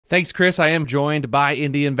Thanks, Chris. I am joined by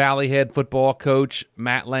Indian Valley head football coach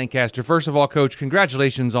Matt Lancaster. First of all, Coach,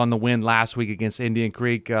 congratulations on the win last week against Indian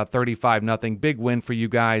Creek, 35-0. Big win for you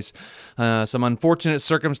guys. Some unfortunate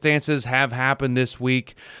circumstances have happened this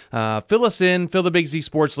week. Fill the Big Z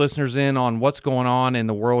Sports listeners in on what's going on in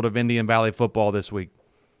the world of Indian Valley football this week.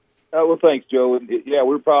 Well, thanks, Joe. Yeah,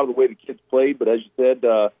 we're proud of the way the kids played, but as you said,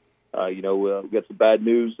 we got some bad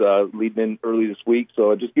news leading in early this week. So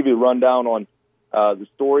I'll just give you a rundown on the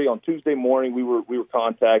story. On Tuesday morning, we were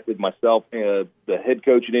contacted. Myself, the head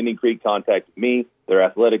coach at Indian Creek contacted me. Their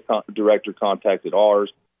athletic director contacted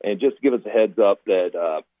ours, and just to give us a heads up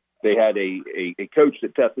that they had a coach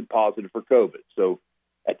that tested positive for COVID. So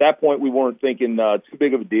at that point, we weren't thinking too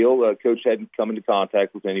big of a deal. Coach hadn't come into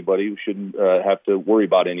contact with anybody. We shouldn't have to worry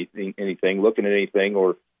about anything, looking at anything,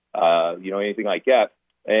 or anything like that.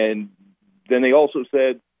 And then they also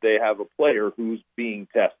said they have a player who's being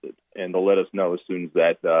tested, and they'll let us know as soon as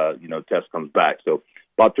that test comes back. So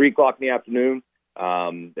about 3:00 in the afternoon,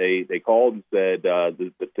 they called and said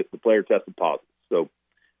the player tested positive. So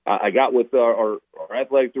I got with our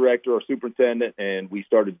athletic director, our superintendent, and we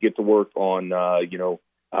started to get to work on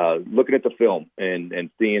looking at the film and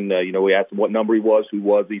seeing we asked him what number he was, who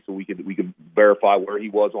was he, so we could verify where he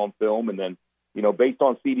was on film, and then based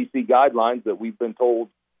on CDC guidelines that we've been told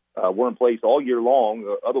were in place all year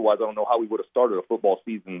long. Otherwise, I don't know how we would have started a football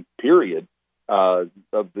season, period, of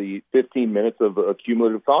the 15 minutes of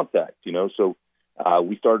cumulative contact, So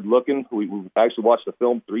we started looking. We actually watched the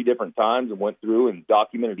film 3 different times and went through and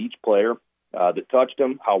documented each player that touched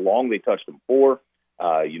him, how long they touched him for,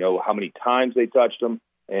 how many times they touched him.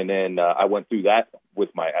 And then I went through that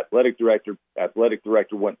with my athletic director. Athletic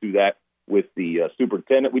director went through that with the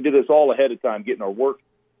superintendent. We did this all ahead of time, getting our work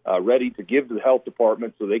ready to give to the health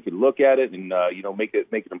department so they could look at it and make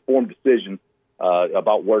an informed decision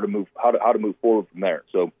about where to move, how to move forward from there.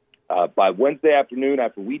 So by Wednesday afternoon,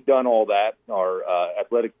 after we'd done all that, our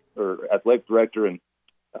athletic director and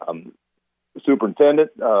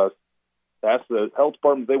superintendent asked the health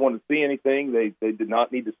department if they wanted to see anything. They did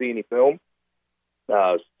not need to see any film.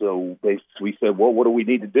 So we said, well, what do we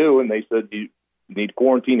need to do? And they said, you need to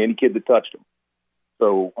quarantine any kid that touched them.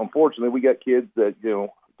 So unfortunately, we got kids that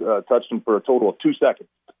touched them for a total of 2 seconds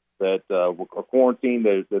that are quarantined.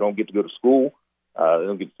 They don't get to go to school. They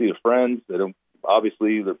don't get to see their friends. They don't.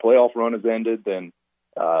 Obviously, their playoff run has ended, and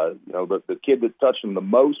the kid that touched them the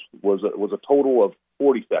most was a total of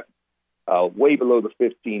 40 seconds, way below the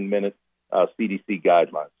 15-minute CDC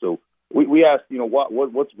guidelines. So we asked,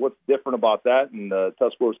 what's different about that, and the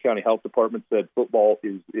Tuscarawas County Health Department said football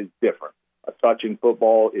is different. A touching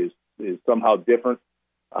football is somehow different.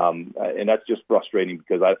 And that's just frustrating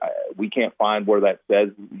because we can't find where that says,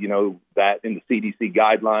 that in the CDC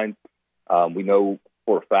guidelines. We know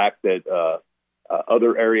for a fact that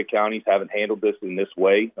other area counties haven't handled this in this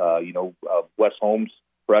way. West Holmes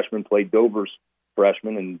freshman played Dover's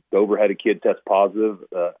freshman, and Dover had a kid test positive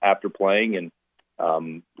after playing,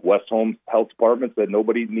 and West Holmes Health Department said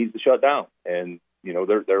nobody needs to shut down. And,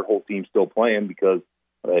 their whole team's still playing because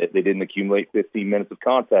they didn't accumulate 15 minutes of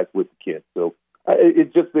contact with the kids. So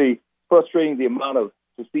it's just frustrating to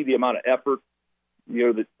see the amount of effort,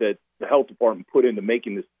 that the health department put into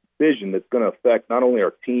making this decision that's going to affect not only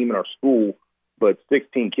our team and our school, but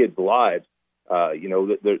 16 kids' lives.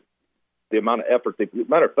 The amount of effort.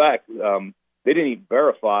 Matter of fact, they didn't even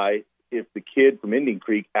verify if the kid from Indian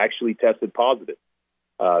Creek actually tested positive.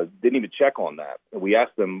 Didn't even check on that. And we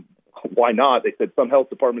asked them why not. They said some health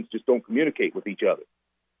departments just don't communicate with each other.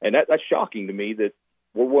 And that's shocking to me that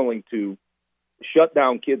we're willing to shut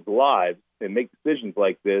down kids' lives and make decisions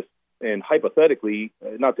like this. And hypothetically,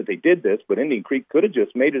 not that they did this, but Indian Creek could have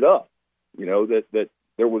just made it up, that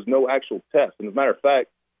there was no actual test. And as a matter of fact,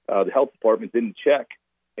 the health department didn't check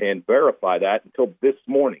and verify that until this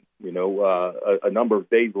morning, a number of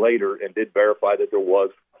days later, and did verify that there was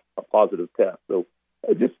a positive test. So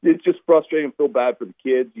it's just frustrating. I feel bad for the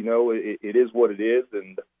kids. It is what it is,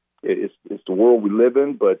 and it's the world we live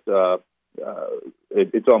in, but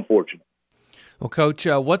it's unfortunate. Well, Coach,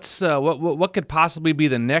 what could possibly be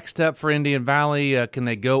the next step for Indian Valley? Can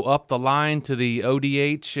they go up the line to the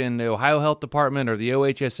ODH and the Ohio Health Department or the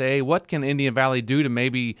OHSA? What can Indian Valley do to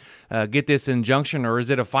maybe get this injunction, or is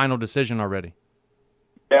it a final decision already?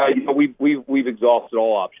 Yeah, we've exhausted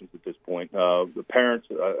all options at this point. The parents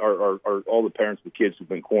are all the parents of the kids who've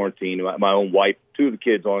been quarantined. My own wife, 2 of the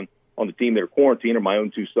kids on the team that are quarantined are my own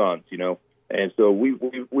 2 sons. And so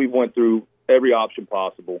we went through every option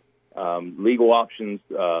possible. Legal options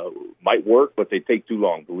might work, but they take too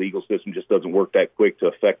long. The legal system just doesn't work that quick to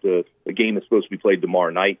affect a game that's supposed to be played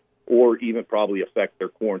tomorrow night, or even probably affect their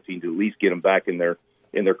quarantine to at least get them back in their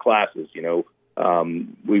in their classes.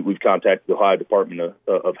 We've contacted the Ohio Department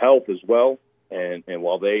of Health as well, and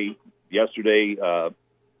while they yesterday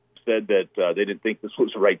said that they didn't think this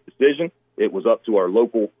was the right decision, it was up to our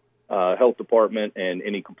local health department, and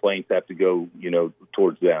any complaints have to go,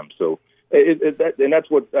 towards them. So, that's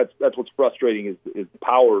what's frustrating is the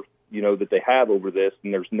power, that they have over this,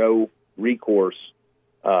 and there's no recourse,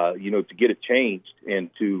 to get it changed and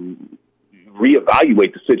to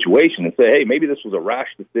reevaluate the situation and say, hey, maybe this was a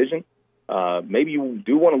rash decision. Maybe you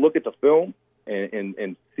do want to look at the film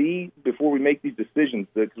and see before we make these decisions,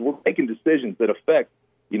 because we're making decisions that affect,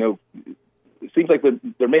 it seems like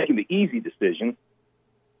they're making the easy decision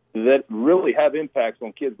that really have impacts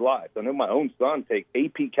on kids' lives. I know my own son takes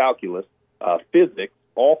AP Calculus, Physics,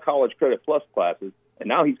 all College Credit Plus classes, and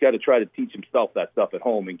now he's got to try to teach himself that stuff at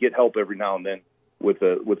home and get help every now and then with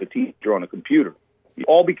a teacher on a computer,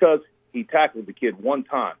 all because he tackled the kid one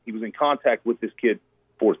time. He was in contact with this kid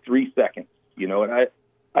for 3 seconds, and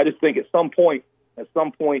I just think at some point,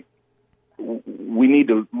 we need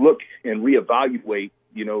to look and reevaluate,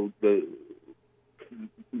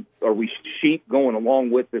 are we sheep going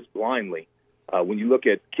along with this blindly? When you look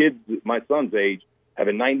at kids my son's age have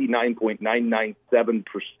a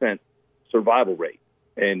 99.997% survival rate.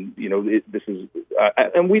 And, this is,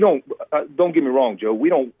 and we don't get me wrong, Joe, we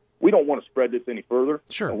don't want to spread this any further.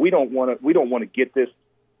 Sure. We don't want to get this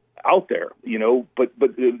out there, but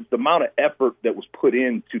the amount of effort that was put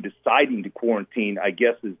into deciding to quarantine, I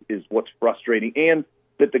guess, is what's frustrating. And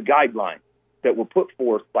that the guidelines that were put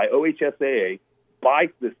forth by OHSAA, by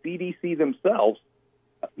the CDC themselves,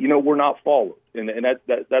 were not followed. And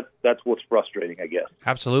that's what's frustrating, I guess.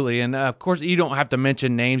 Absolutely. And of course, you don't have to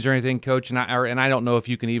mention names or anything, Coach. And I don't know if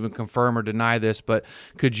you can even confirm or deny this, but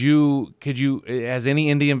could you has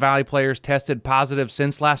any Indian Valley players tested positive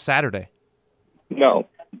since last Saturday? No.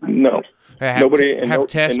 Have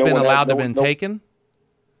tests been allowed to been taken?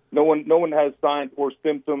 No one has signs or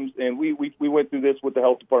symptoms, and we went through this with the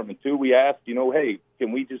health department too. We asked, hey,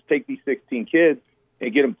 can we just take these 16 kids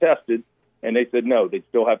and get them tested? And they said no, they'd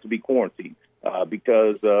still have to be quarantined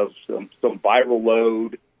because of some viral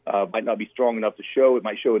load might not be strong enough to show. It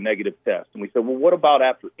might show a negative test. And we said, well, what about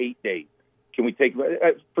after 8 days? Can we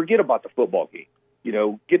forget about the football game?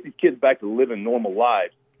 Get these kids back to living normal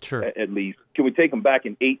lives. Sure. At least. Can we take them back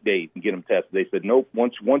in 8 days and get them tested? They said nope.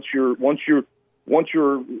 Once you're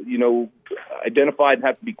identified and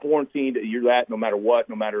have to be quarantined, you're that no matter what,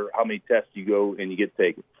 no matter how many tests you go and you get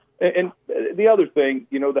taken. And the other thing,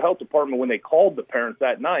 the health department, when they called the parents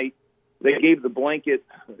that night, they gave the blanket.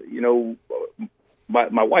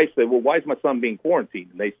 My wife said, well, why is my son being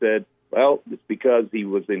quarantined? And they said, well, it's because he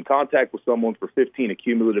was in contact with someone for 15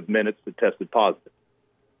 cumulative minutes that tested positive.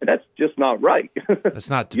 And that's just not right.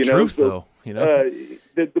 That's not the truth, though.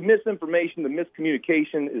 The misinformation, the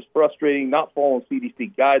miscommunication is frustrating, not following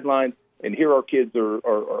CDC guidelines. And here our kids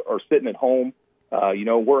are sitting at home.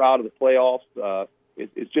 We're out of the playoffs.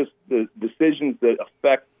 It's just the decisions that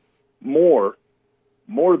affect more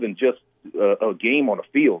than just a game on a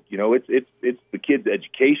field. It's the kids'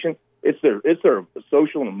 education. It's their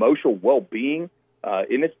social and emotional well-being,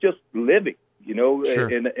 and it's just living. Sure.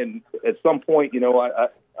 And at some point,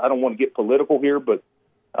 I don't want to get political here, but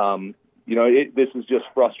this is just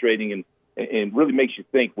frustrating and really makes you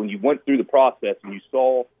think when you went through the process and you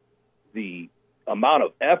saw the amount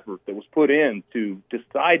of effort that was put into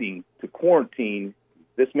deciding to quarantine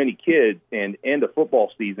this many kids and end a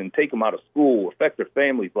football season, take them out of school, affect their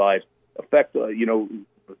families' lives, affect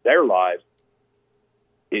their lives.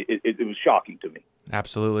 It was shocking to me.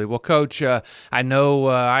 Absolutely. Well, Coach, I know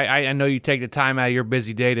I know you take the time out of your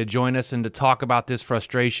busy day to join us and to talk about this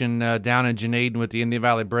frustration down in Janaden with the Indian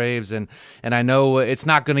Valley Braves, and I know it's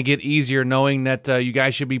not going to get easier knowing that you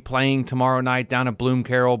guys should be playing tomorrow night down at Bloom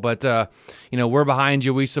Carroll, but we're behind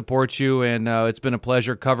you, we support you, and it's been a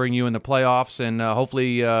pleasure covering you in the playoffs, and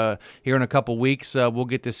hopefully here in a couple weeks we'll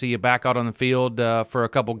get to see you back out on the field for a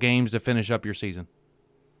couple games to finish up your season.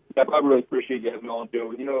 I really appreciate you having me on,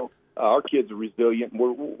 Joe. Our kids are resilient.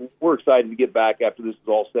 We're excited to get back after this is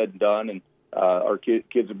all said and done, and our kids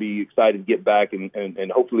will be excited to get back, and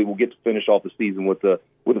hopefully we'll get to finish off the season with a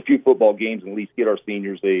few football games and at least get our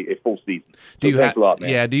seniors a full season. Thanks a lot, man.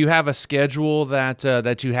 Yeah. Do you have a schedule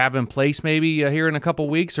that you have in place maybe here in a couple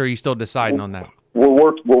weeks, or are you still deciding on that? We're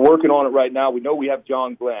working on it right now. We know we have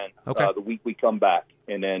John Glenn the week we come back,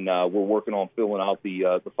 and then we're working on filling out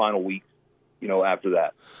the final weeks. After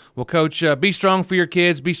that. Well, Coach, be strong for your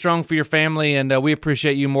kids, be strong for your family, and we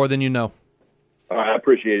appreciate you more than you know. All right, I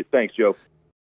appreciate it. Thanks, Joe.